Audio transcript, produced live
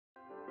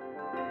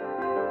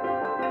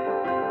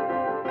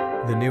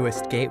The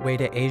newest gateway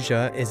to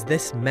Asia is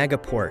this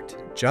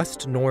megaport,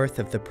 just north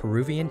of the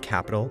Peruvian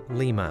capital,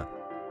 Lima.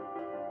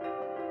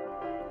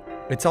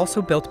 It's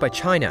also built by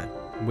China,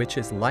 which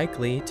is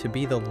likely to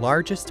be the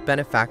largest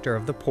benefactor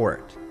of the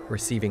port,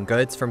 receiving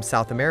goods from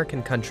South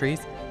American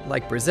countries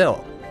like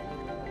Brazil.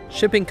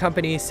 Shipping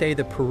companies say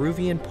the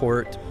Peruvian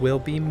port will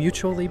be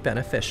mutually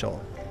beneficial.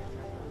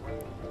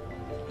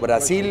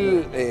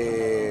 Brasil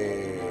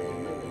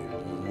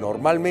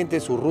normalmente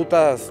sus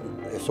rutas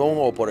son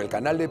o por el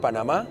Canal de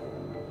Panamá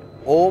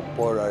o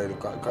por el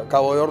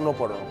Cabo de Horno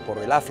por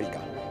el África.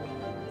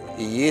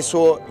 Y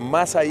eso,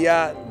 más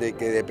allá de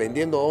que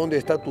dependiendo de dónde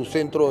está tu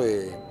centro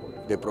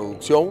de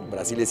producción,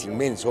 Brasil es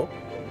inmenso,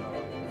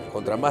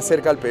 contra más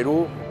cerca al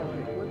Perú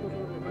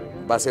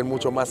va a ser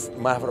mucho más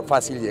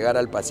fácil llegar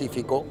al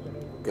Pacífico,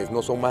 que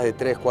no son más de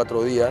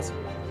 3-4 días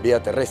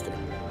vía terrestre.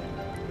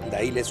 De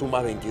ahí le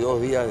sumas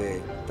 22 días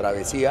de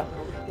travesía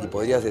y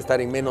podrías estar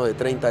en menos de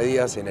 30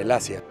 días en el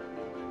Asia.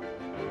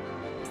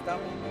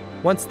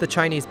 Once the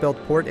Chinese-built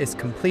port is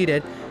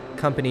completed,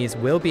 companies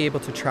will be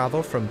able to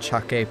travel from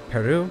Chancay,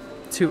 Peru,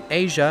 to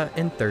Asia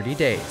in 30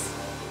 days.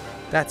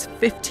 That's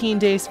 15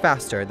 days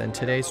faster than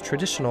today's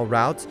traditional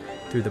routes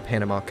through the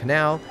Panama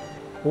Canal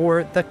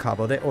or the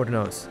Cabo de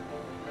Hornos.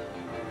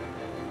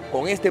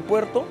 Con este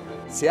puerto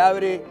se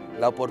abre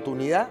la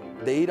oportunidad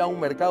de ir a un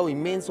mercado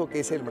inmenso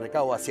que es el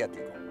mercado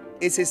asiático.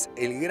 Ese es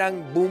el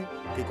gran boom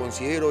que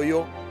considero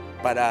yo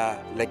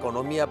para la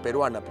economía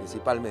peruana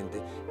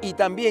principalmente. Y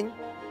también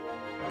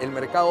el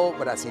mercado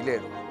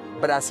brasilero.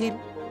 Brasil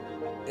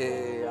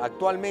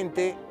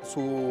actualmente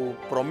su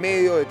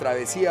promedio de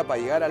travesía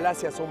para llegar al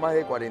Asia son más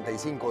de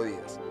 45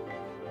 días.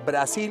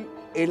 Brasil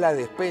es la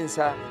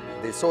despensa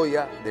de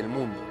soya del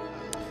mundo.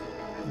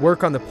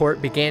 Work on the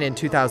port began in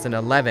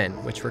 2011,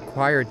 which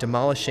required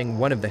demolishing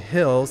one of the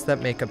hills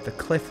that make up the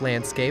cliff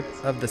landscape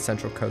of the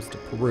central coast of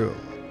Peru.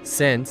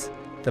 Since,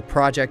 the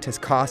project has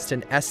cost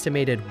an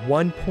estimated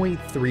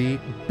 $1.3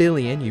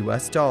 billion.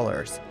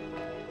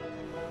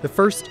 The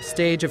first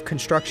stage of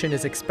construction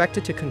is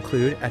expected to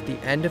conclude at the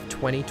end of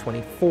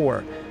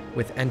 2024,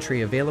 with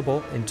entry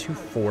available into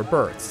 4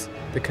 berths.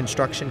 The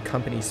construction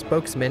company's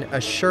spokesman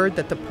assured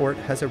that the port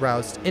has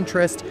aroused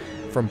interest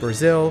from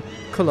Brazil,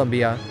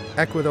 Colombia,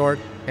 Ecuador,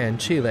 and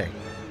Chile.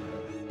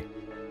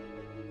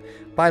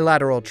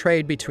 Bilateral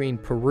trade between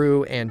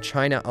Peru and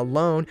China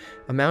alone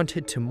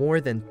amounted to more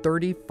than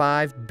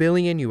 $35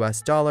 billion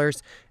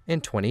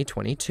in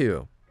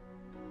 2022.